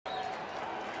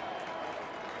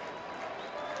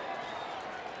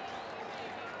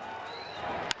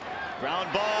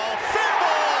Ground ball, fair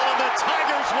ball, and the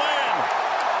Tigers win.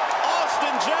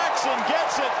 Austin Jackson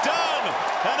gets it done.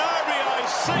 An RBI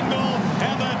single,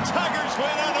 and the Tigers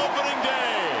win on opening day.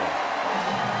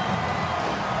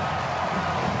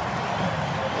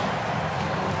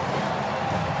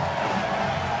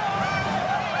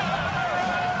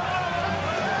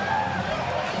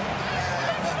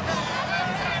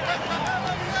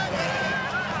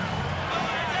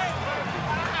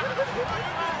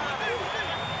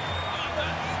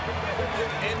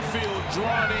 Infield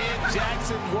drawn in.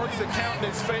 Jackson works the count in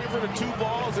his favor to 2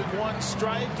 balls and 1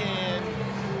 strike and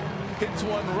hits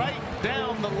one right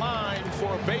down the line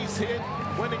for a base hit.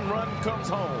 Winning run comes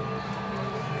home.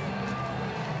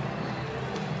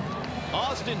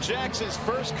 Austin Jackson's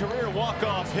first career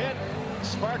walk-off hit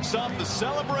sparks off the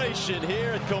celebration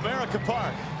here at Comerica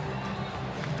Park.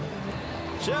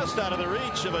 Just out of the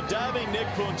reach of a diving Nick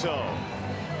Punto.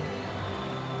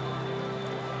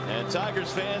 And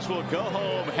Tigers fans will go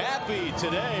home happy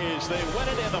today as they win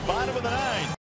it in the bottom of the 9th.